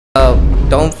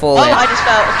Don't fall Oh, in. I just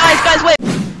fell. Guys, wait.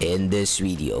 In this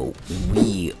video,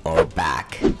 we are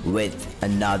back with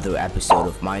another episode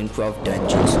of Minecraft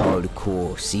Dungeons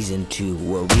Hardcore Season 2,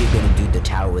 where we're gonna do the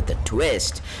tower with a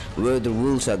twist, where the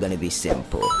rules are gonna be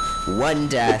simple. One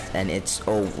death and it's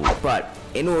over. But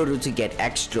in order to get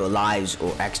extra lives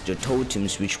or extra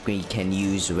totems which we can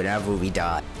use whenever we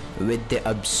die, with the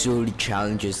absurd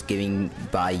challenges given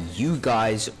by you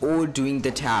guys or doing the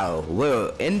tower,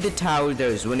 where in the tower there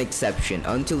is one exception.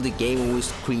 Until the game over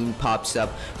screen pops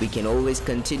up, we can always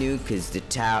continue because the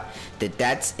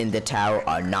deaths in the tower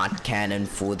are not canon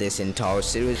for this entire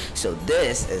series. So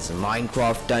this is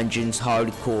Minecraft Dungeons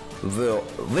Hardcore, where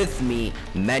with me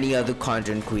many other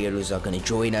content creators are gonna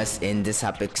join us in this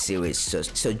epic series.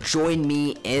 So join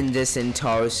me in this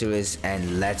entire series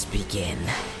and let's begin.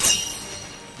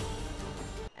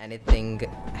 Anything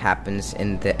happens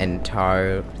in the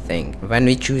entire thing. When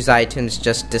we choose items,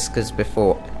 just discuss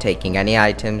before taking any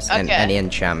items and any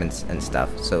enchantments and stuff,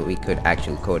 so we could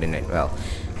actually coordinate well.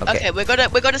 Okay, we're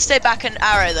gonna stay back an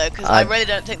arrow though, because I really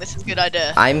don't think this is a good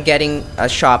idea. I'm getting a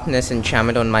sharpness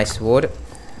enchantment on my sword.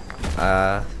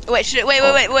 Wait,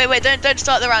 don't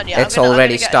start the round yet. It's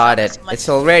already started. It's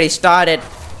already started.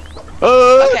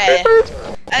 Okay.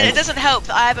 And it doesn't help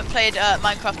that I haven't played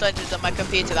Minecraft Dungeons on my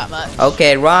computer that much.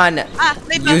 Okay, run.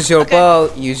 Use your bow.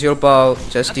 Use your bow.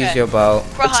 Just use your bow.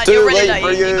 Prahant, you're really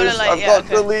late. You gotta like, I've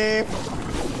got to leave.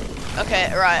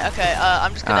 Okay, right. Okay.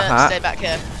 I'm just gonna stay back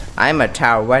here. I'm a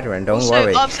tower veteran. Don't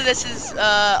worry. After this is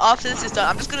done,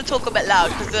 I'm just gonna talk a bit loud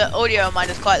because the audio on mine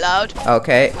is quite loud.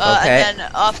 Okay. Okay. And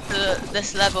then after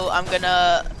this level, I'm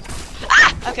gonna.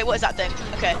 Okay, what is that thing?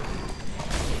 Okay.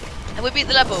 And we beat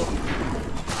the level.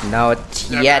 Not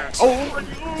yet. Oh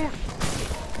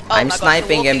I'm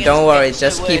sniping him. Don't worry.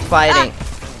 Just keep fighting.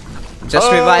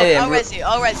 Just revive him. I'll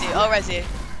res you.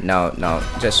 No.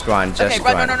 Just run. Just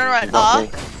run. Run.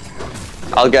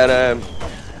 I'll get him.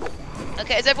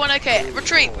 Okay, is everyone okay?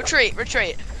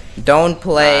 Retreat. Don't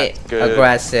play good.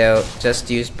 aggressive. Just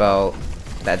use bow.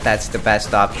 That's the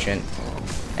best option.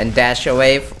 And dash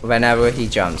away whenever he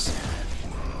jumps.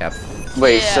 Yep.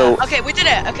 Wait, so okay, we did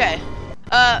it. Okay.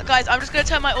 Guys, I'm just gonna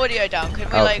turn my audio down. Can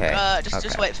we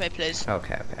just wait for me, please?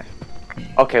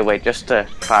 Okay, wait, just to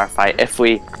clarify, if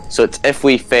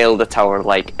we fail the tower,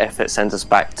 like if it sends us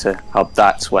back to hub,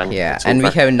 that's when it's and over.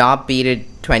 we have not beaten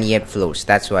 28 floors.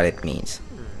 That's what it means.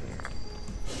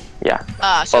 Yeah.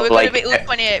 So we're gonna beat all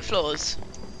 28 floors.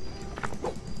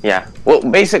 Yeah. Well,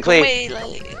 basically,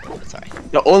 sorry.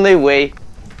 the only way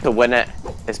to win it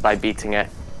is by beating it.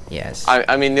 Yes.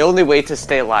 I mean, the only way to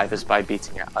stay alive is by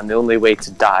beating it, and the only way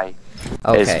to die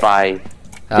is by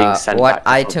being sent back. What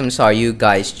items are you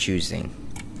guys choosing?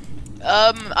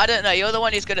 I don't know. You're the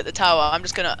one who's good at the tower. I'm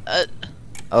just gonna.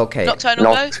 Okay.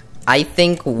 Nocturnal glow? I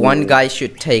think one guy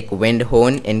should take wind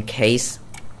horn in case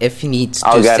if he needs to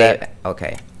I'll get save. it.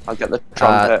 Okay. I'll get the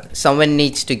trumpet. Someone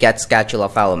needs to get Schedule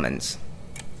of Elements.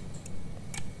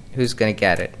 Who's gonna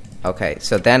get it? Okay.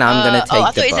 So then I'm gonna take the bow.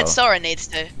 I thought you said Sorren needs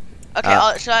to. Okay,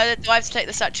 do I have to take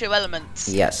the Statue of Elements?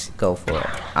 Yes, go for it.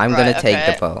 I'm gonna take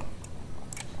the bow.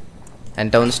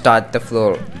 And don't start the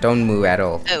floor. Don't move at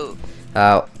all.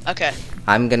 Oh. Okay.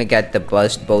 I'm gonna get the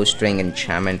burst bowstring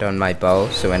enchantment on my bow,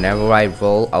 so whenever I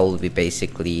roll, I will be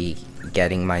basically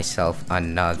getting myself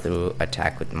another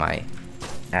attack with my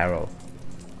arrow.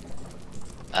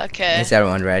 Okay. Is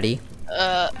everyone ready?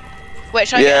 Wait,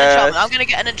 should I get an enchantment? I'm gonna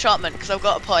get an enchantment because I've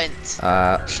got a point.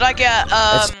 Should I get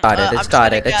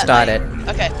It started.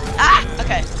 Okay.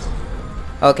 Okay.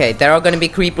 Okay, there are gonna be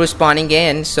creepers spawning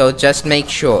in, so just make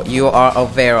sure you are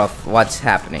aware of what's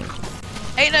happening.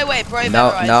 Ain't no way, bro.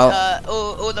 No.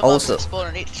 All the monsters spawn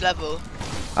on each level.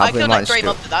 I killed like 3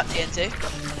 mobs with that TNT.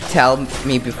 Tell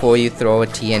me before you throw a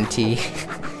TNT.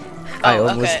 I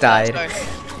almost died.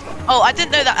 Oh, I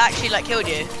didn't know that actually like killed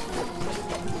you.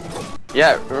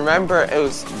 Yeah, remember it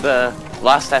was the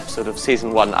last episode of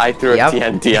season 1. I threw a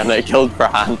TNT and it killed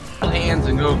Prahant. Hands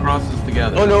and go across this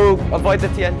together. Oh no! Avoid the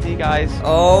TNT, guys.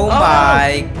 Oh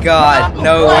my god!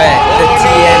 No way! The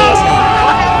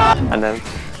TNT. And then.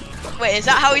 Wait, is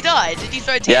that how he died? Did you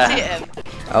throw TNT at him?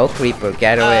 Oh, creeper,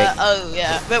 get away! Oh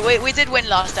yeah, but we did win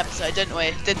last episode, didn't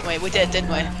we? We did, didn't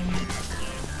we?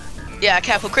 Yeah,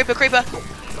 careful, creeper.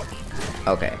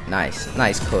 Okay,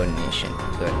 nice coordination.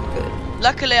 Good.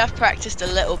 Luckily, I've practiced a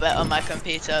little bit on my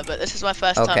computer, but this is my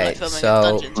first time like, filming a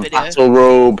Dungeons video. Battle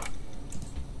robe.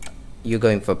 You're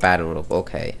going for battle robe,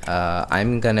 okay.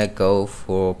 I'm gonna go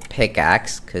for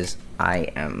pickaxe, because I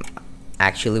am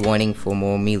actually wanting for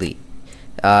more melee.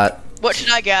 What should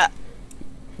I get?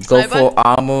 Go for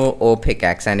armor or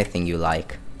pickaxe, anything you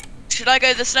like. Should I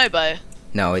go the snowbow?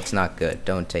 No, it's not good.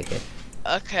 Don't take it.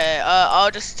 Okay,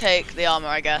 I'll just take the armor,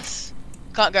 I guess.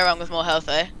 Can't go wrong with more health,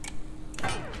 eh?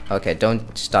 Okay,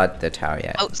 don't start the tower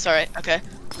yet. Oh, sorry. Okay.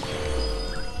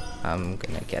 I'm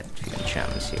gonna get 2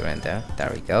 enchantments here and there. There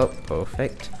we go.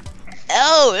 Perfect.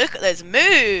 Oh, look at those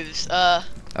moves.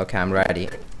 Okay, I'm ready.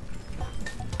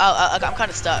 Oh, I'm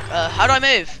kind of stuck. How do I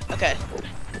move? Okay.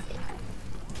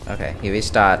 Okay, here we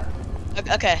start.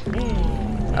 Okay.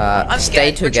 I'm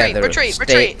stay scared. together. Retreat.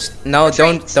 No,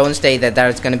 Retreat. don't stay there.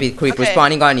 There's gonna be creepers Okay.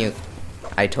 spawning on you.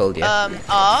 I told you.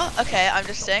 Okay. I'm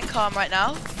just staying calm right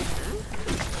now.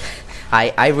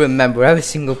 I remember every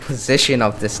single position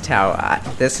of this tower.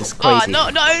 This is crazy.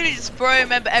 Not only does bro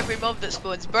remember every mob that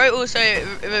spawns, bro also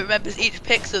remembers each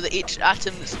pixel that each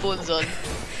atom that spawns on.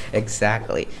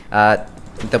 Exactly.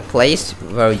 The place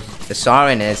where the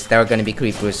Sorren is, there are gonna be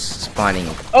creepers spawning.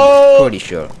 Oh! Pretty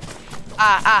sure.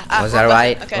 Was that wrong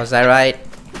right? button. Okay. Was that right?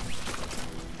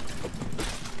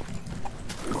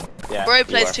 Yeah, Bro you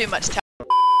plays are. too much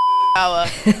tower.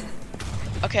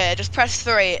 Okay, just press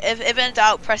 3. If in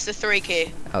doubt, press the 3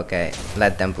 key. Okay,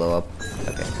 let them blow up.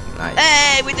 Okay, nice.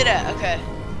 Hey, we did it. Okay.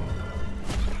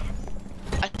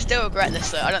 I still regret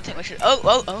this though. I don't think we should.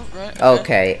 Oh, right.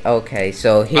 Okay.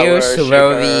 So here's Power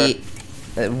where we.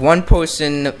 shaker. One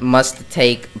person must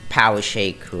take power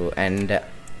shaker, and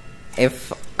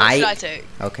if What should I take?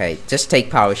 Okay, just take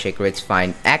power shaker. It's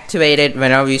fine. Activate it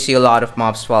whenever you see a lot of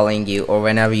mobs following you, or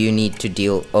whenever you need to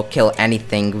deal or kill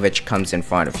anything which comes in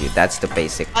front of you. That's the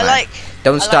basic plan.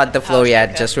 Don't start the floor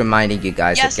yet. Just reminding you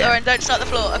guys Yes, again. Sorren, don't start the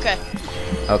floor. Okay.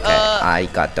 Okay, I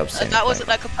got the obsidian. That wasn't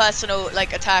like a personal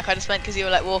attack. I just meant because you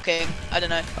were like walking. I don't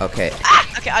know. Okay.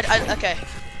 Okay. Okay.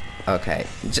 Okay.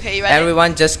 Okay, you ready?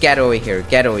 Everyone, just get over here.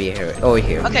 Get over here. Over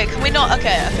here. Okay. Can we not?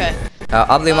 Okay.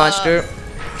 Ugly monster.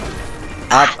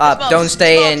 Up. mobs, Don't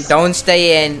stay in. mobs. Don't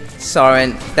stay in.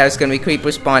 Sorren, there's gonna be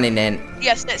creepers spawning in.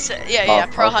 Yes, it's yeah.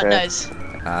 Prahant okay. knows.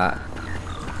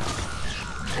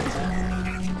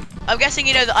 I'm guessing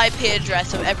you know the IP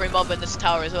address of every mob in this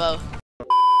tower as well.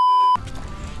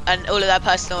 And all of that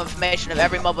personal information of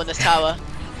every mob on this tower.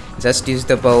 Just use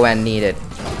the bow and need it.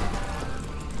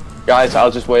 Guys,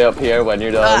 I'll just wait up here when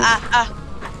you're done.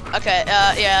 Okay,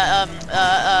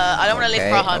 I don't want to leave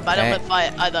Okay, Prahant, but I don't okay. want to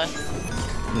fight either.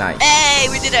 Nice. Hey,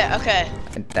 we did it, okay.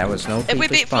 There was no If creepers we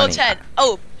beat floor spawning. 10,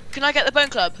 oh, can I get the bone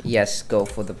club? Yes, go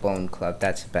for the bone club.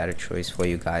 That's a better choice for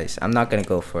you guys. I'm not gonna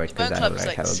go for it Bone because I club is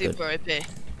already like have a good. super OP.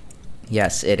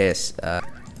 Yes, it is.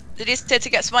 Did you say to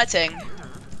get smiting?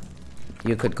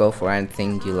 You could go for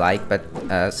anything you like, but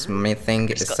smithing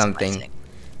Just is got something smiting.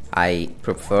 I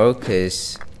prefer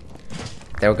because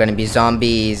there are gonna be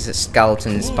zombies,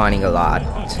 skeletons spawning a lot.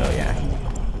 So yeah.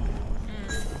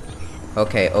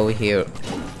 Okay, over here.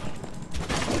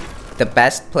 The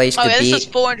best place to Oh, yeah, this be. is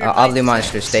 496. Ugly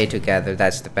monsters, stay together.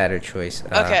 That's the better choice.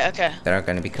 Okay. There are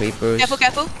gonna be creepers.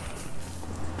 Careful.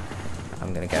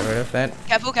 I'm gonna get rid of it.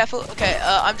 Careful. Okay,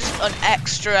 I'm just on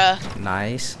extra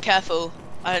Nice. careful.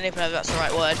 I don't even know if that's the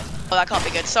right word. Oh, that can't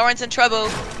be good. Sorren's in trouble.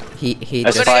 He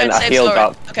It's just. fine, I save healed Sorren.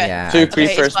 up. Okay. Yeah. Two Okay, it's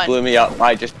creepers fine. blew me up.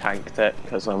 I just tanked it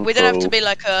because I'm. We don't have pro. to be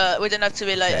like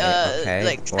Okay.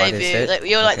 like What save is you. it? Like,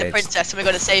 you're like Okay, the it's- princess, and we're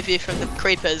gonna save you from the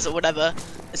creepers or whatever.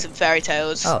 There's some fairy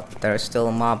tales. Oh, there's still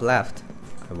a mob left.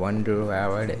 I wonder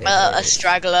where it is. A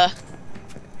straggler.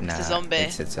 Nah, a zombie.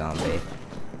 It's a zombie.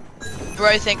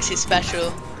 Bro thinks he's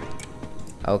special.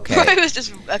 Okay. Bro was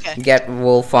just okay. Get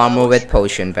wolf armor Oh. with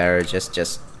potion bearer. Just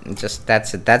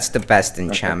that's it. That's the best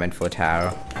enchantment for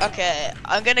tower. Okay,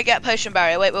 I'm gonna get potion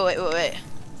barrier. Wait.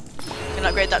 Can I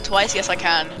upgrade that twice? Yes, I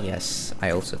can. Yes,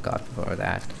 I also got for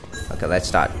that. Okay, let's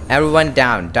start. Everyone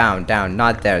down.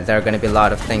 Not there. There are gonna be a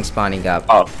lot of things spawning up.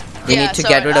 Oh, We Yeah, need to so,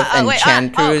 get rid of wait,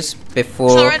 enchanters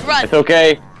before. Sorren, run. it's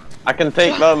okay. I can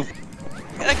take them.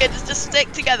 Okay, just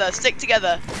stick together.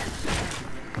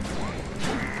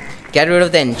 Get rid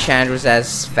of the enchanters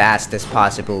as fast as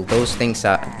possible. Those things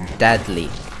are deadly.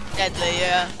 Deadly,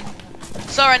 yeah.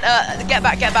 Sorren, get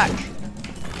back.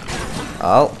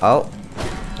 Oh.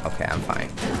 Okay, I'm fine.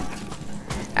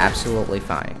 Absolutely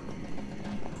fine.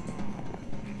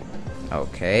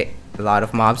 Okay, a lot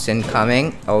of mobs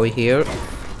incoming over here.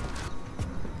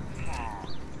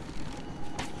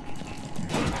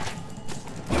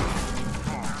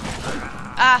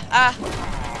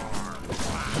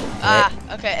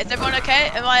 Okay, is everyone okay?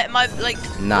 Am I like,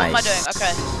 Nice. what am I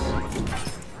doing?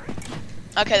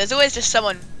 Okay, there's always just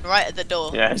someone right at the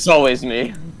door. Yeah, it's always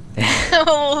me.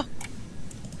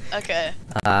 Okay.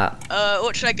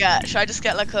 What should I get? Should I just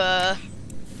get like a...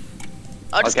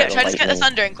 I'll should I get the just get the lightning.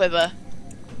 thundering quiver?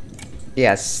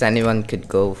 Yes, anyone could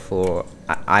go for.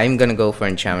 I'm gonna go for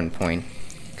enchantment point,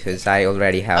 cause I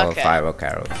already have Okay. a firework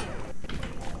arrow.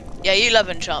 Yeah, you love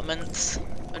enchantments.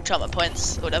 enchantment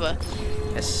points or whatever.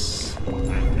 Yes.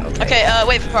 Okay,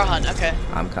 wait for Prahant. Okay.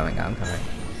 I'm coming.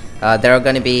 There are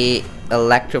gonna be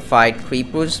electrified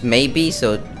creepers, maybe,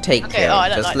 so take care.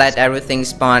 Just let everything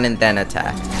spawn and then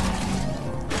attack.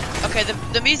 Okay,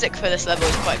 the music for this level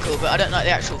is quite cool, but I don't like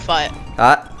the actual fight.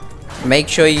 Make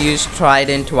sure you use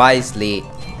trident wisely.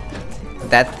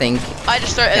 That thing. I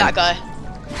just throw it at that guy.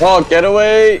 Oh, get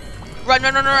away! Run!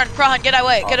 Prahant, get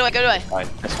away! Get away! Fine,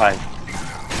 it's fine.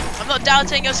 I'm not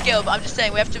doubting your skill, but I'm just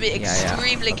saying we have to be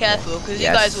extremely careful because you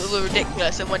guys were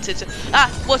ridiculous and wanted to.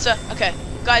 Water. Okay,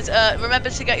 guys, remember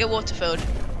to get your water filled.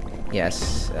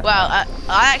 Yes. Wow,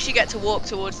 I actually get to walk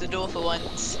towards the door for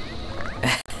once.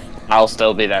 I'll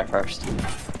still be there first.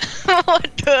 What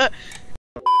the?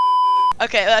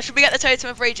 Okay, should we get the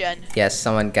totem of regen? Yes,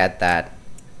 someone get that.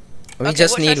 We Okay,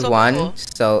 just what should I need stop it one, for?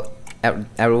 so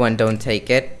everyone don't take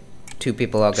it. 2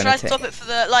 people are Should gonna I stop it for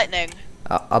the lightning?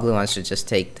 Everyone should just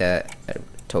take the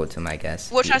totem, I guess.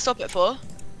 What should I stop it for?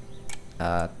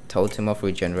 Totem of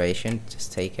regeneration.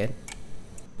 Just take it.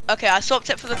 Okay, I swapped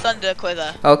it for the thunder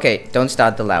quiver. Okay, don't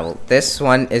start the level. This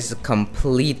one is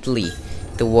completely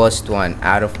the worst one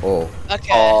out of all.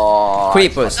 Okay. Oh,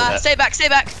 Creepers. Stay back.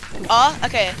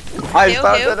 Okay. I Heal.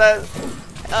 started it.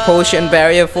 Potion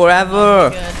barrier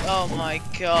forever. Oh my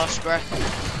gosh, bro.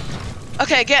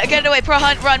 Okay, get it away,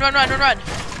 Prahant. Run.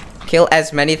 Kill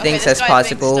as many things this as guy is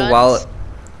possible being stunned. while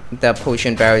the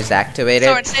potion barrier is activated.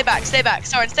 Sorren, stay back.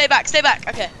 Sorren, stay back.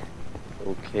 Okay.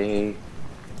 Okay.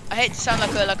 I hate to sound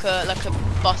like a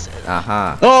boss.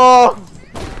 Oh!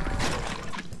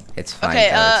 It's fine. Okay,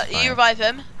 though, it's you fine. revive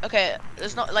him. Okay,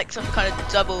 there's not like some kind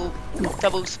of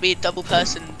double speed, double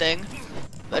person thing,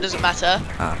 but it doesn't matter.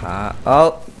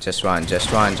 Oh, just run. Stay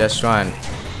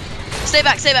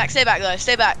back though.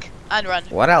 Stay back and run.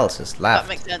 What else is left? That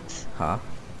makes sense. Huh?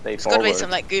 There's gotta be some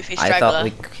like goofy I straggler. thought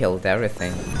we killed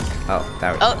everything. Oh,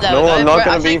 there we Oh, go. there No, we go. I'm not Bro,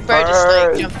 gonna I think be Bro just like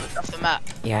first. jumped off the map.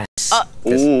 Yes.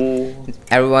 Ooh.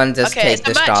 Everyone just Okay, take it's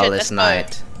the a merchant, Starless let's go.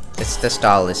 Knight. It's the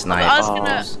Starless Knight. I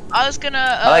was gonna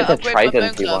I like the upgrade my bone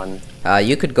trident club. one.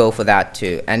 You could go for that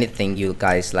too. Anything you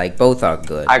guys like. Both are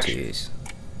good to use.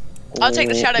 I'll take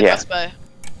the shadow Yeah. crossbow.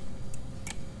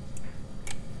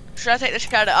 Should I take the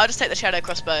shadow? I'll just take the shadow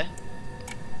crossbow.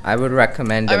 I would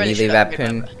recommend a I really melee should upgrade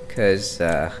weapon because.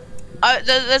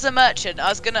 There's a merchant. I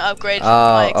was gonna upgrade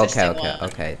my Oh, existing one.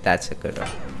 okay. That's a good one.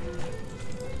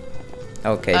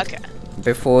 Okay. Okay.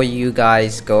 Before you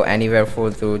guys go anywhere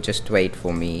further, just wait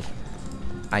for me.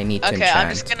 I need to Okay, enchant. I'm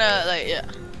just gonna like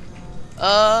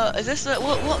is this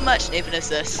what merchant even is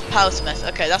this? Powersmith.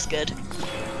 Okay, that's good.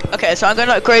 Okay, so I'm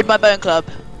gonna upgrade my bone club.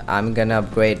 I'm gonna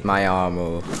upgrade my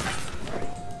armor.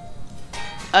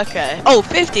 Okay. Oh,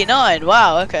 59.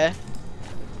 Wow. Okay.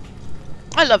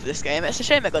 I love this game. It's a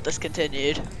shame it got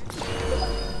discontinued.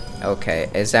 Okay,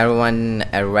 is everyone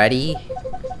ready?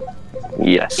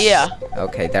 Yes. Yeah.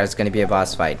 Okay, there's gonna be a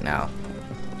boss fight now.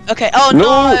 Okay. Oh no.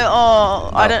 No. Oh,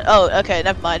 I don't. Oh, okay.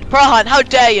 Never mind. Prahant, how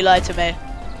dare you lie to me?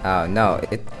 Oh no,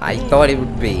 I thought it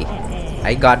would be.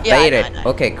 I got Yeah, I baited. know.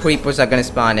 Okay, creepers are gonna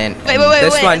spawn in. Wait. and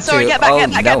this one Sorren, too. get back. Oh,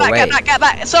 Get back. no way. Get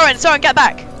back. Sorren, get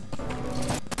back.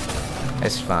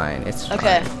 It's fine. It's fine.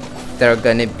 Okay. There are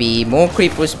gonna be more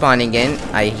creepers spawning in.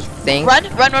 I think. Run.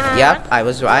 Yep, I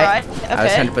was right. Alright, I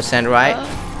was okay. 100% right.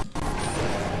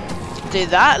 Do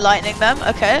that. Lightning them.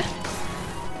 Okay.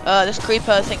 This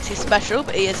creeper thinks he's special,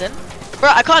 but he isn't. Bro,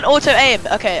 I can't auto aim.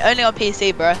 Okay, only on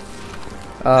PC, bro.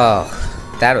 Oh,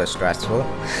 that was stressful.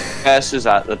 Guess is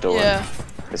at the door. Yeah.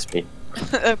 It's me.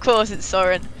 Of course, it's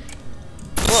Sorren.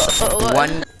 What?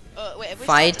 One. Wait, have we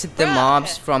Fight started? the Bro,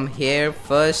 mobs okay. from here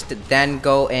first, then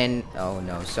go in. Oh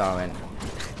no, Sorren.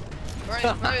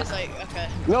 Bro's like, okay.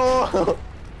 No.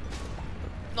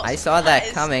 Not I saw that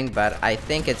surprised. coming, but I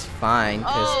think it's fine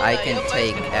because Oh, I no, can you're both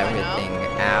take gonna go everything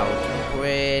out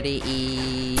pretty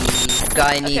easy.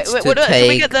 Guy needs Okay, to should we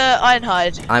take. get the iron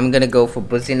hide? I'm gonna go for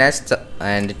Buzzy Nest,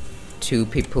 and 2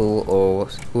 people or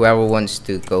whoever wants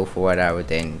to go for whatever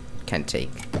they can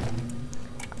take.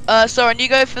 Sorren, you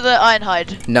go for the iron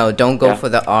hide. No, don't go Yeah. for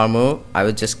the armor. I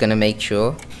was just gonna make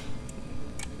sure.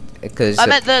 Because. I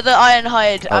meant the iron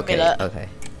hide Okay, amulet. okay,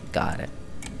 got it.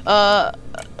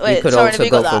 Wait, You could Sorren, also have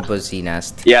you go got for that? Buzzy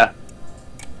Nest. Yeah.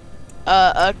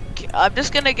 Okay, I'm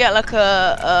just gonna get like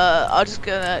I'm just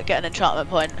gonna get an enchantment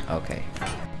point. Okay.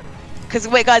 Cause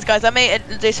wait, guys, I may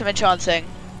do some enchanting.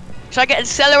 Should I get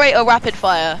accelerate or rapid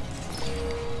fire?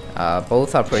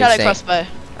 Both are pretty Shadow same. crossbow.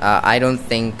 I don't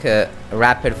think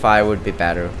rapid fire would be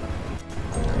better.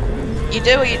 You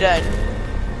do or you don't?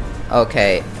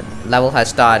 Okay, level has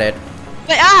started.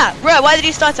 Wait, bro, why did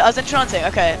you start it? I was enchanting.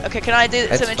 Okay, can I do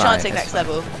It's some fine, enchanting it's next fine.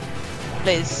 level?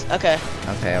 Please, okay.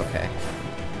 Okay.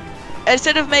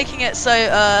 Instead of making it so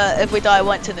if we die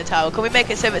once in the tower, can we make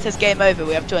it so if it says game over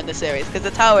we have to end the series? Because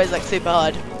the tower is like super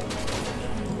hard.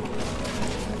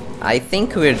 I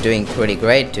think we're doing pretty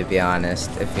great, to be honest,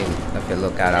 if you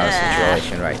look at our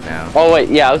situation right now. Oh wait,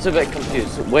 yeah, I was a bit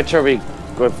confused. Which are we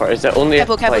going for? Is it only if,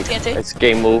 like, TNT? it's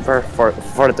game over for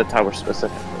the tower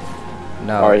specifically?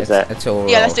 No, or is it's overall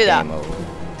yeah, let's do that. game over.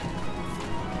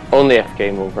 Only if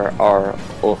game over, or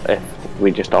if we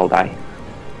just all die?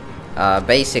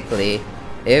 Basically,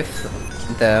 if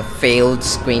the failed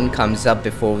screen comes up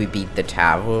before we beat the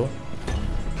tower,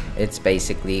 it's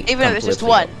basically even if it's just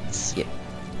once. Yeah.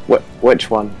 Which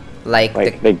one? Like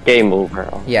the game over?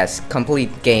 Or? Yes,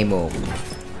 complete game over.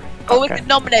 Or we could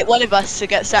nominate one of us to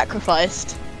get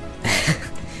sacrificed.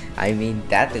 I mean,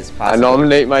 that is I possible.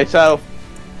 nominate myself.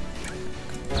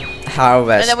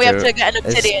 Harvester. And then we have to get an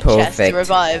obsidian chest to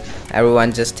revive.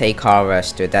 Everyone just take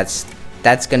Harvester. That's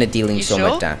gonna dealing you so sure?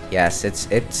 much damage. Yes,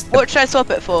 it's. What should I swap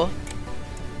it for?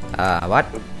 What?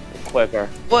 Quiver.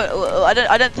 What?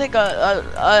 I don't think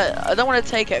I don't want to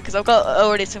take it because I've got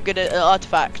already some good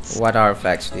artifacts. What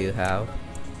artifacts do you have?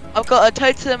 I've got a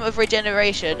totem of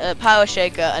regeneration, a power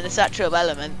shaker, and a satchel of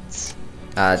elements.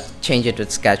 Change it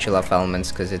with schedule of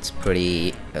elements because it's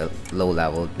pretty low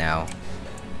leveled now.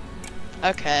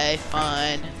 Okay,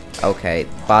 fine. Okay,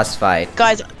 boss fight.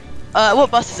 Guys,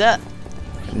 what boss is it?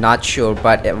 Not sure,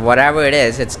 but whatever it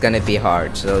is, it's gonna be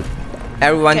hard. So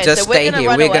everyone Okay, just so stay here.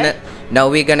 We're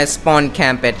away. gonna spawn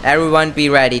camp it. Everyone be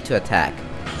ready to attack.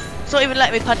 It's not even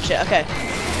letting me punch it. Okay.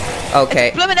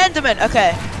 Okay. Blooming Enderman.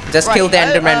 Okay. Just right, kill the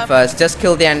Enderman first. Just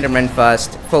kill the Enderman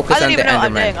first. Focus on the I don't even know what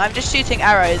I'm Enderman. doing. I'm just shooting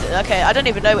arrows. Okay, I don't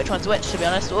even know which one's which to be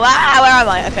honest. Wow, where am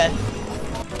I? Okay.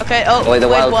 Okay. Oh, the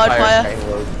wildfire.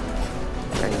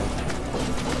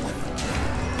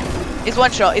 He's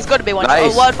one shot. He's got to be one shot.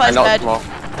 Oh, wildfire's dead.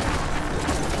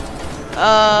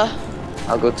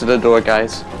 I'll go to the door,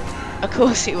 guys. Of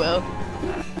course he will.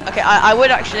 Okay, I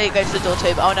would actually go to the door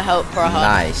too, but I want to help Prahant.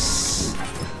 Nice.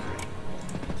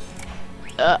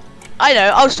 I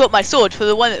know. I'll swap my sword for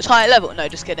the one that's higher level. No,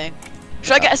 just kidding.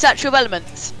 Should I get a satchel of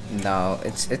elements? No,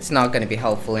 it's not gonna be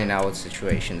helpful in our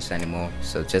situations anymore.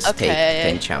 So just take Okay. the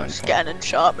enchantment. Just get an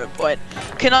enchantment point.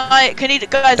 Can you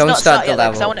guys Don't not start the yet?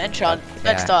 Because I level. want to enchant.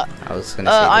 Yeah, Don't start. I was gonna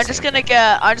say the I'm same.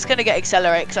 just gonna get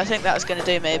accelerate because I think that was gonna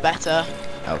do me better.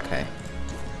 Okay.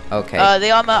 Okay.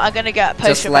 The armor I'm gonna get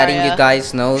potion Just letting barrier. you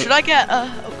guys know. Should I get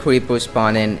Creepers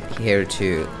spawn in here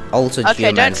too. Also, okay,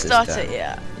 don't Geomancer's start done. it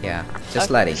yet. Yeah, just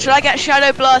Okay. letting. Should I get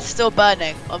shadow blast or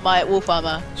burning on my wolf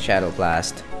armor? Shadow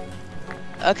blast.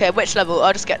 Okay, which level?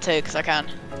 I'll just get 2 because I can.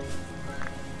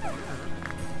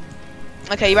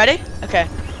 Okay, you ready? Okay.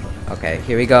 Okay,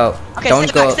 here we go. Okay, Don't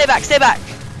stay go. back, stay back, stay back.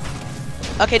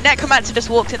 Okay, Necromancer just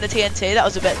walked in the TNT. That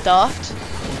was a bit daft.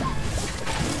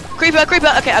 Creeper,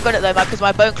 creeper. Okay, I got it though, man, because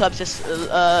my bone club's just,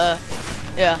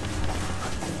 yeah.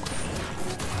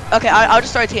 Okay, I'll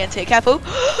just throw TNT. Careful.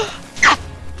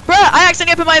 Bruh, I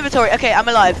accidentally opened my inventory. Okay, I'm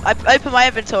alive. I opened my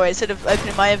inventory instead of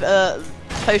opening my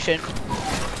potion.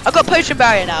 I've got potion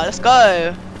barrier now. Let's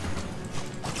go.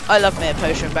 I love me a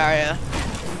potion barrier.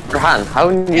 Prahant, how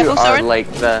new are Sorren? like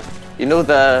the, you know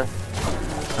the,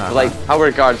 like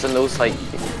power guards and those like,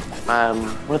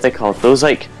 what are they called? Those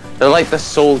like, they're like the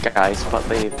soul guys, but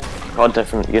they've got a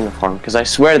different uniform. Because I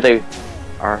swear they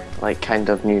are like kind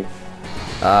of new.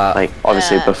 Like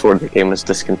obviously before the game was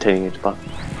discontinued, but.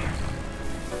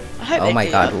 I hope Oh they my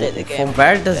do god, update the game. from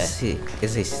where does he,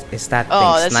 is that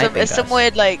thing sniping there's us? some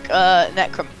weird like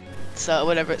necromancer or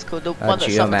whatever it's called, the one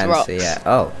that summons rocks. Yeah.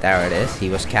 Oh, there it is.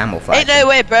 He was camouflaged. Ain't no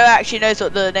way bro actually knows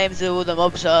what the names of all the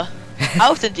mobs are.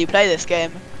 How often do you play this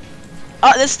game?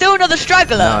 Oh, there's still another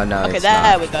straggler! No, okay, it's there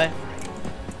not. we go.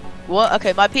 What?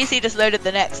 Okay, my PC just loaded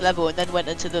the next level and then went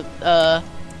into the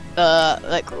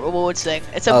like rewards thing.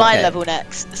 It's a mine level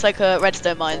next. It's like a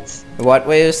redstone mines. What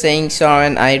were you saying,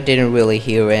 Sorren? I didn't really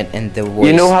hear it in the voice.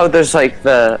 You know how there's like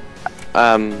the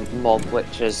mob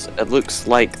witches, it looks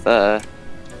like the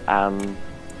well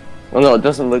no, it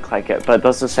doesn't look like it, but it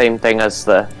does the same thing as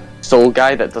the soul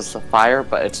guy that does the fire,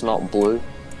 but it's not blue.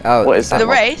 Oh, what is that? The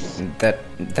mob? wraith?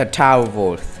 The Tower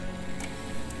Wolf.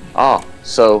 Oh,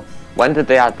 so when did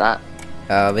they add that?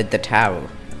 With the tower.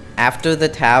 After the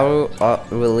tower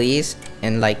release,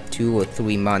 in like 2 or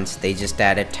 3 months, they just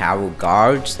added tower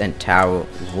guards and tower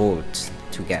wards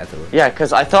together. Yeah,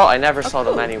 because I thought I never saw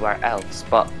them cool. anywhere else,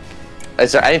 but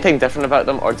is there anything different about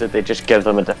them, or did they just give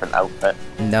them a different outfit?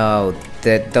 No,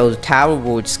 those tower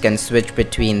wards can switch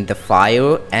between the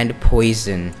fire and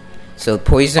poison. So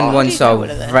poison ones are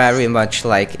very much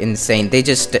like insane. They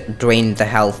just drain the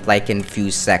health like in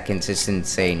few seconds. It's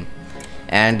insane.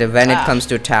 And when it comes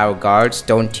to tower guards,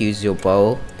 don't use your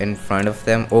bow in front of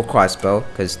them or crossbow,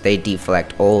 because they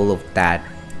deflect all of that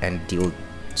and deal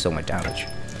so much damage.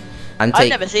 I've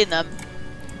never seen them.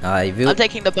 I'm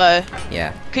taking the bow.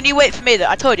 Yeah. Can you wait for me?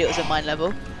 I told you it was at mine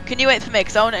level. Can you wait for me?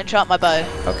 Because I want to enchant my bow.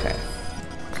 Okay.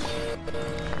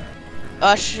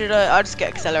 Should I? I'll just get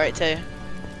accelerate too.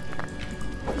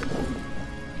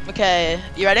 Okay,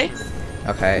 you ready?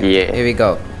 Okay. Yeah. Here we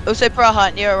go. Also,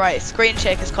 Prahant, you're right. Screen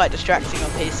shake is quite distracting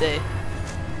on PC.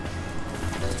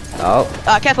 Oh.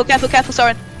 Careful, careful, careful,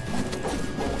 Sorren.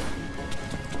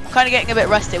 Kind of getting a bit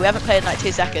rusty. We haven't played in like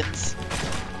 2 seconds.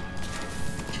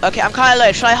 Okay, I'm kind of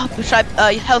low. Should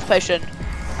I health potion?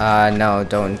 No,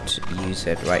 don't use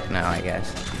it right now, I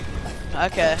guess.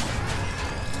 Okay.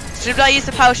 Should I use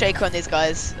the power shaker on these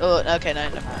guys? Oh, okay, no.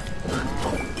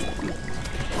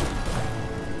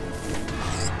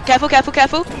 Careful, careful,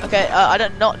 careful. Okay, I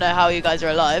don't not know how you guys are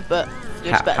alive, but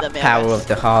you're just better than me. Power of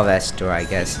the harvester, I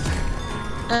guess.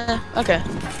 Okay.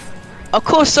 Of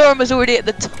course, Sorren was already at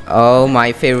the top. Oh,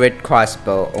 my favorite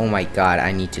crossbow. Oh my god,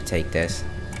 I need to take this.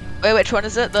 Wait, which one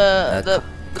is it? The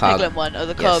piglin one or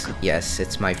the cog? Yes,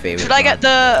 it's my favorite. Should I get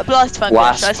the blast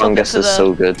fungus? Blast fungus is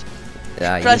so good. You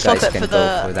should I swap guys it can for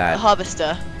go for that.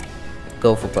 harvester?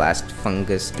 Go for blast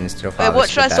fungus instead of Wait, harvester. what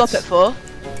should I swap it for?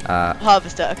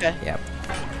 Harvester, okay. Yep.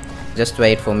 Just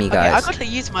wait for me, guys. Okay, I got to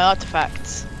use my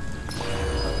artifacts.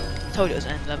 Told you it was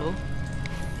end level.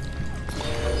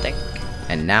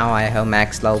 And now I have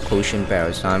max level potion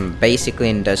barrel, so I'm basically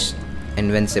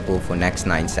invincible for next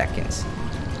 9 seconds.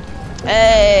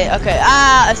 Hey, okay.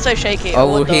 It's so shaky.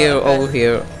 Over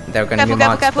here. They're gonna be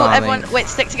mods careful, spawning. everyone, wait,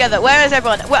 stick together. Where is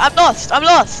everyone? Wait, I'm lost.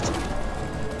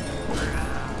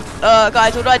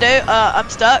 Guys, what do I do? I'm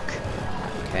stuck.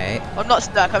 Okay. I'm not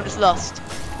stuck. I'm just lost.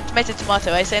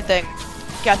 Tomato, eh? Same thing.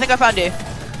 Okay, I think I found you.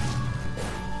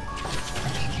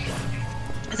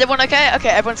 Is everyone okay? Okay,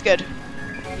 everyone's good.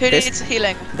 Who needs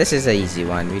healing? This is an easy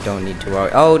one. We don't need to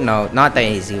worry. Oh no, not the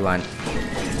easy one.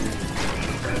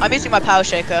 I'm using my power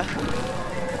shaker.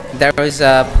 There is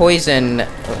a poison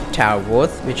tower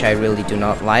worth, which I really do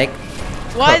not like.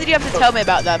 Why did you have to tell me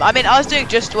about them? I mean, I was doing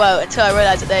just well until I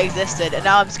realized that they existed, and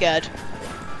now I'm scared.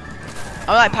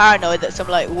 I'm like paranoid that some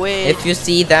like weird. If you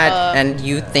see that and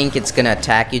you think it's gonna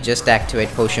attack, you just activate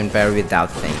potion barrier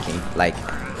without thinking. Like,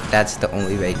 that's the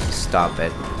only way to stop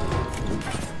it.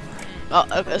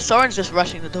 Sorren's just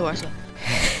rushing the door. So.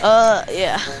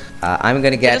 Yeah. I'm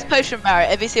gonna get. Just potion barrier.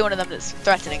 If you see one of them that's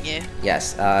threatening you.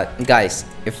 Yes. Guys,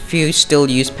 if you still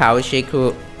use power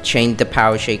shaker, change the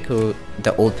power shaker,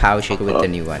 the old power shaker with the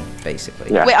new one,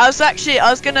 basically. Yeah. Wait, I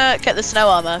was gonna get the snow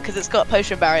armor because it's got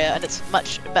potion barrier and it's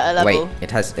much better level. Wait,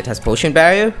 it has potion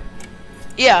barrier?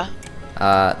 Yeah.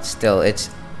 Still, it's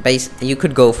you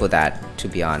could go for that, to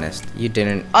be honest. You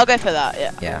didn't. I'll go for that.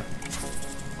 Yeah. Yeah.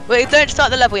 Wait, don't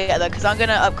start the level yet though, because I'm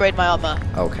gonna upgrade my armor.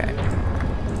 Okay.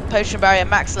 Potion barrier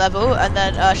max level, and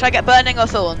then should I get burning or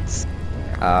thorns?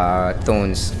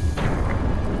 Thorns.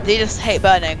 They just hate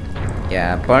burning.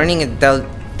 Yeah, burning it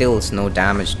deals no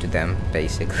damage to them,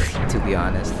 basically, to be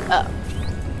honest. Oh.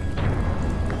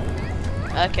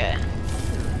 Okay.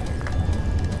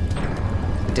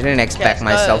 Didn't expect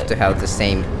myself to have the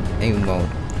same emote.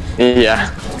 Yeah.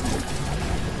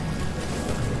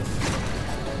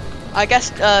 I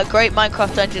guess great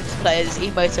Minecraft Dungeons players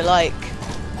emote alike.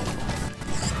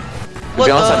 To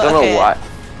be honest, I don't know what.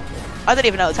 I don't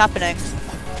even know what's happening.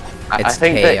 I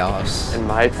think chaos. that, in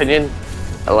my opinion,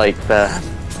 like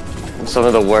some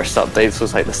of the worst updates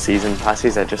was like the season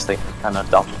passes. I just think they're kind of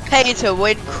dumb. Pay to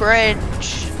win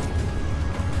cringe.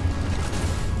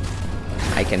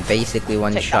 I can basically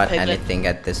one-shot anything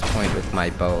at this point with my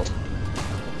bow.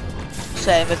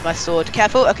 Same with my sword.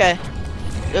 Careful. Okay,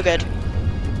 you're good.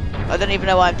 I don't even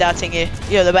know why I'm doubting you.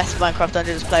 You're the best Minecraft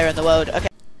Dungeons player in the world. Okay.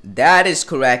 That is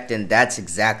correct, and that's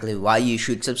exactly why you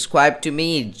should subscribe to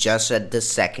me just at the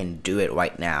second. Do it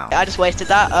right now. I just wasted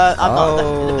that. I'm not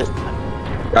the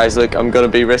best. Guys, look, I'm gonna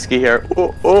be risky here.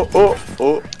 Oh.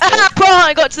 Ah,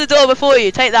 I got to the door before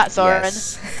you. Take that, Sorren.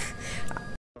 Yes.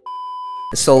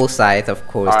 Soul Scythe, of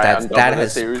course. That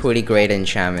has pretty great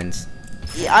enchantments.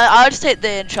 Yeah, I'll just take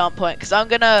the enchant point because I'm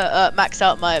gonna max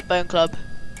out my bone club.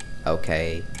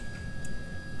 Okay.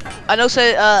 And also,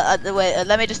 wait,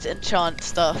 let me just enchant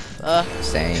stuff.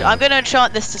 Same. I'm gonna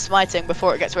enchant this to smiting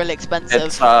before it gets really expensive.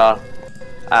 It's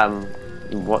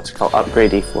what's it called,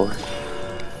 upgrade E4.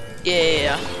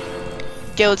 Yeah.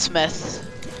 Guildsmith.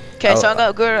 Okay, so I'm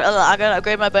gonna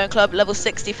upgrade my bone club level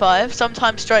 65.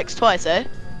 Sometimes strikes twice, eh?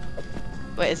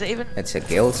 Wait, is it even? It's a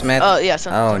guildsmith. Oh yeah.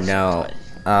 Oh no.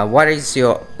 What is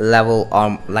your level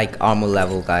armor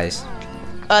level, guys?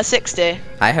 60.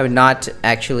 I have not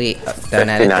actually done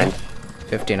 59. anything.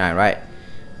 59, right?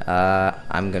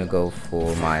 I'm gonna go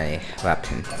for my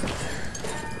weapon.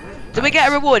 Do we get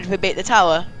a reward if we beat the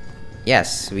tower?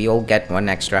 Yes, we all get 1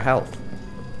 extra health.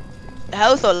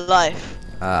 Health or life?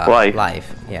 Life.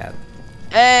 Life, yeah.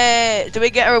 Hey, do we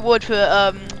get a reward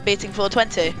for beating floor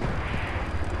 20?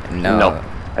 No.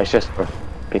 It's just for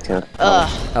beating it.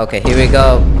 Okay, here we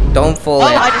go. Don't fall Oh,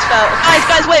 in. I just fell.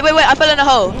 Guys, wait, I fell in a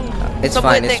hole. It's Some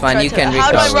fine, weird it's thing fine. You tried can to-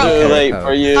 How do I recover. roll? you Too can late recover.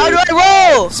 for you. How do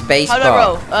I roll? Space How do I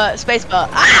bar. roll? Space bar.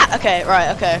 Ah! Okay, right,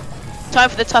 okay. Time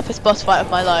for the toughest boss fight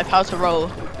of my life. How to roll.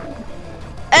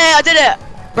 Hey, I did it!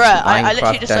 Bruh, I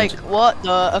literally Minecraft just like, what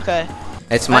the? Okay.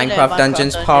 It's I know Minecraft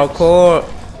Dungeons Dungeons. parkour.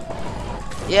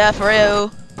 Yeah, for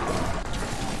real.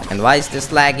 And why is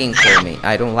this lagging for me?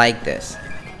 I don't like this.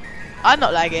 I'm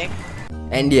not lagging.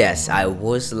 And yes, I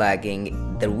was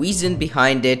lagging. The reason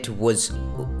behind it was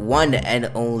one and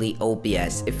only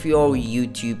OBS. If you're a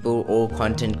YouTuber or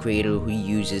content creator who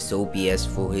uses OBS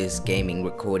for his gaming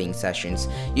recording sessions,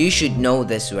 you should know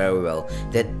this very well,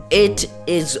 that it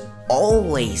is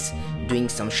always doing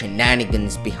some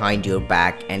shenanigans behind your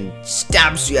back and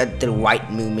stabs you at the right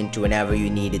moment whenever you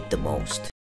need it the most.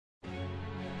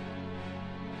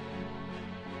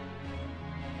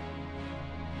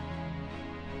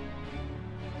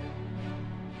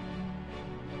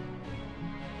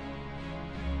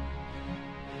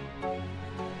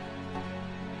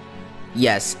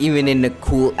 Yes, even in a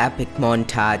cool epic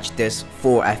montage, this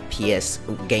 4 FPS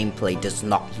gameplay does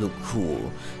not look cool.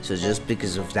 So just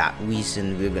because of that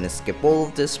reason, we're gonna skip all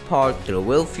of this part. There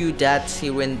will few deaths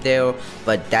here and there,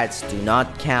 but deaths do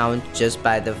not count just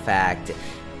by the fact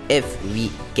if we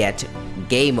get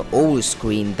game over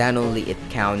screen, then only it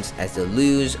counts as a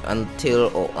lose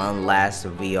until or unless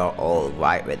we are all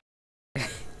right with it.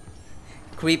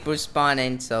 Creeper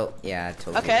spawning, so yeah, I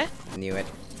totally Okay. knew it.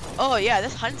 Oh yeah,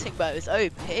 this hunting bow is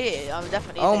OP. I'm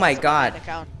definitely. Oh using my this on god, main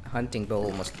account. hunting bow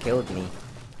almost killed me.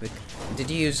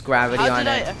 Did you use gravity How on did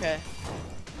I? it? Okay.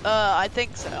 I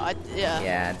think so. Yeah.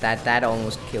 Yeah, that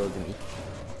almost killed me.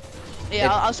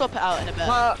 Yeah, I'll swap it out in a bit.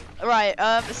 Right.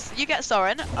 You get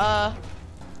Sorren.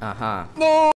 Uh-huh.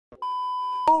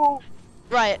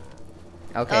 Right.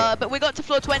 Okay. But we got to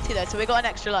floor 20 though, so we got an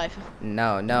extra life.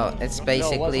 No, it's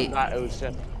basically it was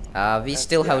just... we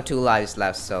still have 2 lives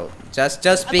left, so just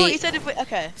I thought you be said if we.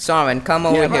 Okay. Sorren, come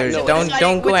over Yeah, here. no, Don't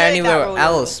go we're doing that anywhere rule.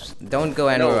 else. Don't go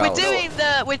anywhere No. We're else. doing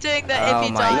the Oh if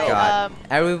you my die. god.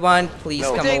 Everyone, please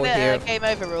No. come We're doing over the here. game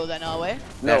over rule then, are we?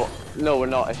 No, we're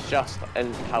not. It's just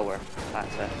in power.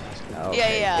 That's it.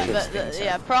 Okay, yeah, good but thing, so.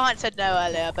 yeah, Prahant said no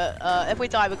earlier, but if we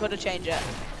die, we've got to change it.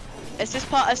 It's just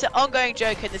it's an ongoing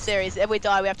joke in the series. If we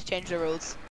die, we have to change the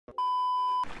rules.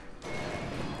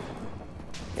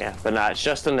 Yeah, but nah, it's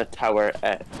just in the tower.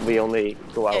 We only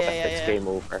go out Yeah, if yeah, it's yeah. game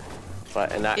over.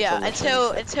 But in actual Yeah,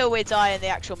 missions, until we die in the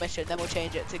actual mission, then we'll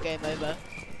change it to game over.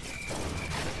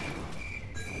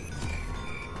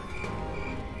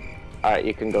 Alright,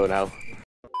 you can go now.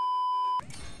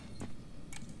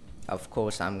 Of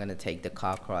course, I'm gonna take the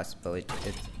car crossbow.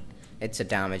 It's a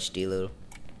damage dealer.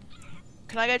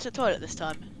 Can I go to the toilet this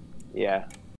time? Yeah.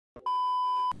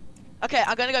 Okay,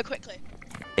 I'm gonna go quickly.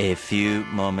 A few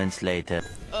moments later.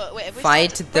 Wait, if we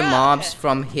Fight start- the Bruh, mobs okay.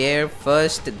 from here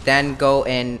first, then go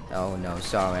in. Oh no,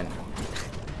 Sorren.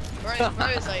 Bro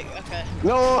is like, okay.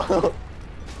 No!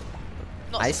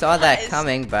 Not I saw that surprised.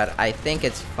 coming, but I think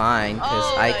it's fine because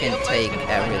Oh, I no, can you're both take gonna die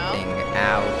now. everything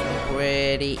out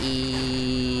pretty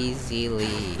easily.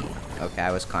 Okay,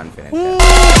 I was confident.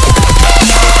 there.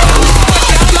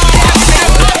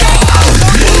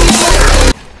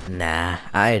 Nah,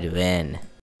 I'd win.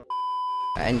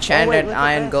 Enchanted look at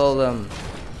Iron this. Golem.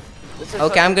 This is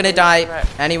Okay, I'm gonna such a die. threat.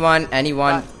 Anyone?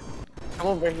 Come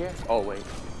over here. Oh wait.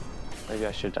 Maybe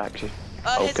I should actually Here's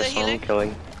a focus on healing.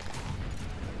 killing.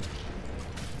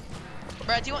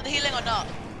 Bro, do you want the healing or not?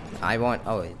 I want.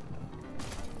 Oh,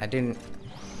 I didn't.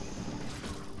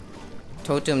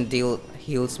 Totem deal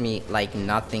heals me like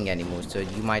nothing anymore, so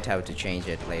you might have to change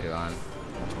it later on.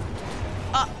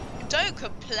 Don't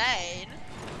complain.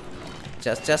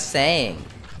 Just saying.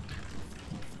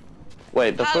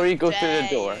 Wait, before How you go through the dare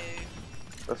door. you.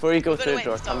 Before you go We've gotta through the wait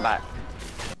door, for come Sorren. back.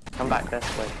 Come back this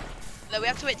way. No, we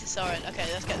have to wait to Sorren. Okay,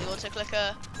 let's get the auto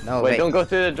clicker. No, Wait, wait. don't go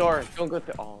through the door. Don't go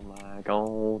through. Oh my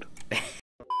god.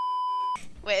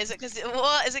 Wait, is it because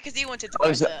what? Is it because you wanted to Oh, go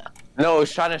is to it- it? No, I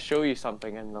was trying to show you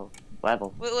something in the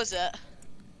level. What was it?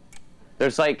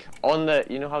 There's like on the,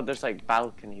 you know how there's like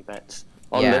balcony bits.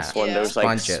 On Yeah. this one, Yeah. there's like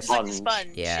Sponges. Like the sponge.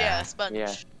 sponge. Yeah. Yeah, sponge.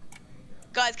 Yeah.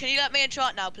 Guys, can you let me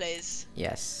enchant now, please?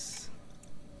 Yes.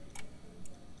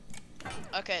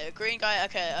 Okay, green guy.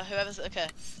 Okay, whoever's okay.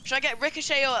 Should I get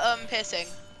ricochet or piercing?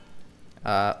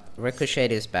 Ricochet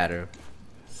is better.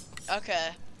 Okay.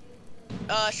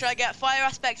 Should I get fire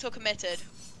aspect or committed?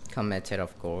 Committed,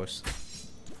 of course.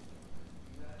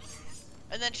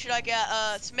 And then should I get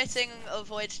smithing or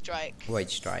void strike? Void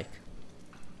strike.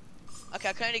 Okay,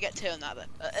 I can only get 2 on that. But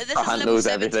this Prahant is level knows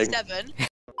everything. 77.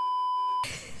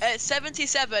 It's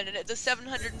 77 and it does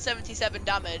 777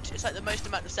 damage. It's like the most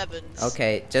amount of 7s.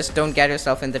 Okay, just don't get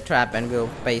yourself in the trap, and we'll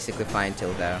basically find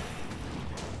till there.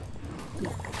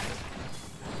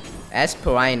 As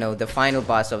per I know, the final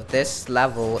boss of this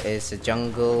level is a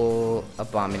jungle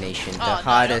abomination, the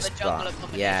hardest one.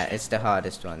 Yeah, it's the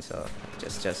hardest one. So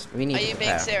just we need to prepare. Are you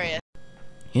being serious?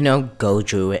 You know,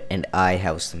 Gojo and I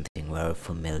have something very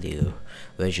familiar,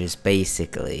 which is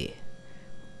basically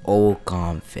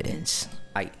overconfidence.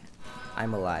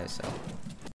 I'm alive, so.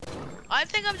 I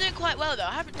think I'm doing quite well though.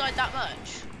 I haven't died that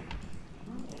much.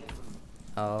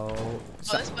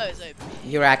 So this bow is open.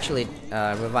 You're actually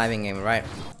reviving him, right?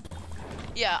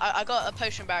 Yeah, I got a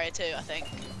potion barrier too, I think.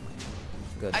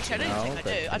 Good. Actually, I don't think I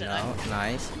do. I don't know.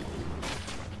 Nice.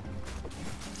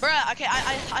 Bruh, okay,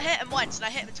 I hit him once and I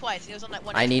hit him twice. He was on like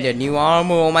 1 HP. I need a new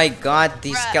armor. Oh my god,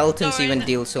 these skeletons Sorren, even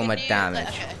deal so much damage.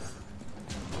 Okay.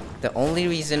 The only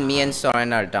reason me and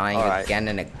Sorren are dying again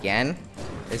and again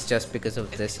is just because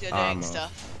of this armor.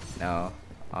 No,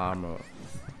 armor.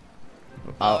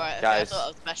 Alright, okay,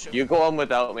 guys, you go on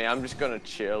without me. I'm just gonna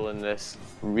chill in this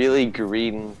really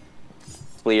green,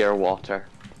 clear water.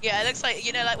 Yeah, it looks like,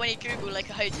 you know, like when you Google like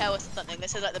a hotel or something,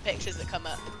 this is like the pictures that come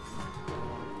up.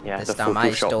 Yeah, this time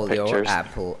I stole your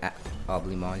apple,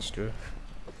 ugly monster.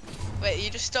 Wait,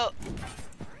 you just stole...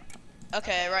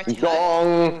 Okay, right.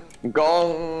 Gong!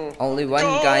 Gong! Only one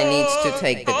guy needs to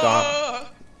take the gong.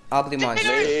 Ugly monster.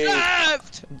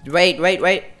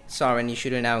 Wait. Sorren, you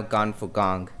should have now gone for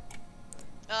gong.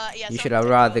 Yeah, you should have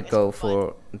rather go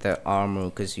for the armor,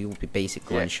 because you'll be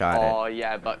basically one-shotted. Oh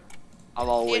yeah, but I'm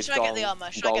always should I get the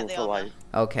armor? Should I get the armor?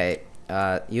 Okay,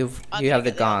 you have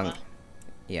the gong.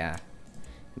 Yeah.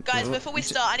 Guys, before we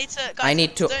start, I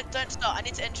need to. Guys, don't start. I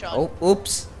need to intro. Oh,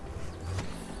 oops.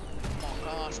 Oh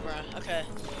gosh, bro. Okay,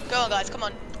 go on, guys. Come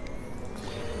on.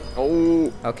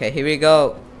 Oh. Okay, here we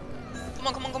go. Come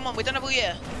on. We don't have all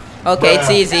year. Okay, it's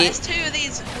easy. There's 2 of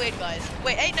these weird guys.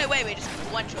 Wait, wait. Just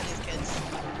one-shot these kids.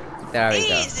 There we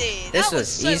go. This was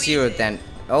so easier than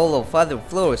all of other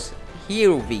floors.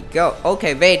 Here we go.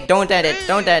 Okay, wait, don't edit.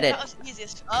 That was the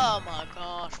easiest. Oh my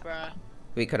gosh, bro.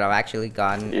 We could have actually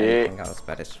gotten anything else,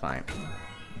 but it's fine.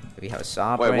 We have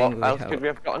Sorren. Wait, what else could we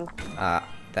have gotten?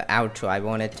 The outro. I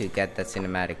wanted to get the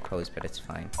cinematic pose, but it's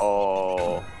fine.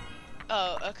 Oh.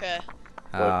 Oh, okay.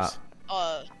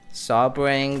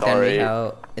 Sorren, then we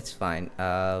have... It's fine.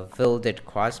 Wielded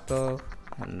crossbow,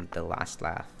 and the last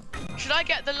laugh. Should I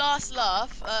get the last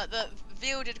laugh, the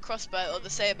wielded crossbow, or the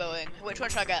sabering? Which one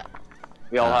should I get?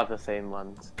 We all have the same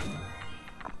ones.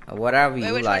 Whatever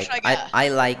you like. I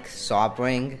like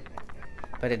Sorren,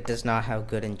 but it does not have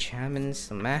good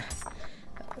enchantments. Meh.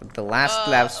 The last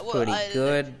laugh's pretty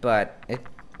good, but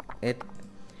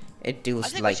it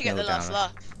deals like no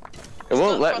damage. It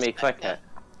won't let me click it.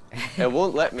 It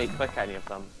won't let me click any of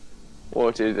them.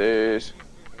 What is this?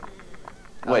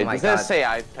 Wait, does it say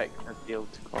I picked a field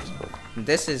crossbow?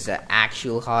 This is an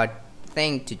actual hard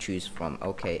thing to choose from.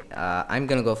 Okay, I'm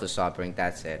gonna go for Sorren.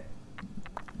 That's it.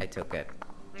 I took it.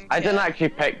 Okay. I didn't actually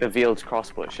pick the veiled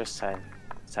crossbow. It just said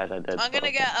I did. I'm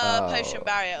gonna get a potion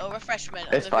barrier or refreshment.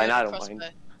 It's fine. I don't mind.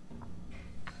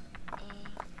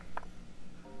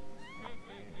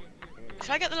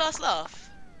 Should I get the last laugh?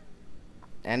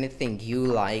 Anything you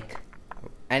like.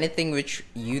 Anything which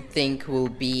you think will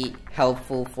be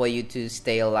helpful for you to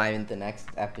stay alive in the next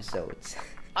episodes.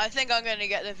 I think I'm gonna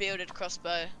get the wielded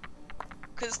crossbow.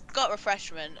 Because it's got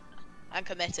refreshment and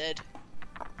committed.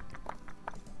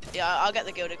 Yeah, I'll get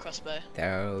the gilded crossbow.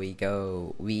 There we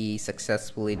go. We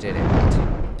successfully did it.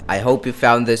 I hope you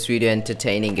found this video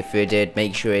entertaining. If you did,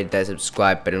 make sure you hit that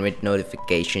subscribe button with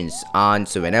notifications on,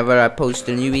 so whenever I post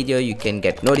a new video, you can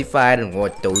get notified and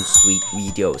watch those sweet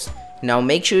videos. Now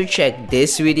make sure you check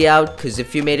this video out, because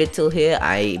if you made it till here,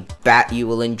 I bet you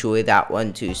will enjoy that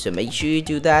one too. So make sure you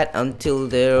do that. Until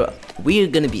there, we're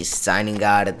gonna be signing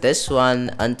out at this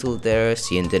one. Until there,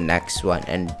 see you in the next one.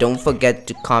 And don't forget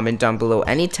to comment down below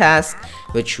any task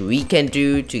which we can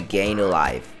do to gain a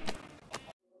life.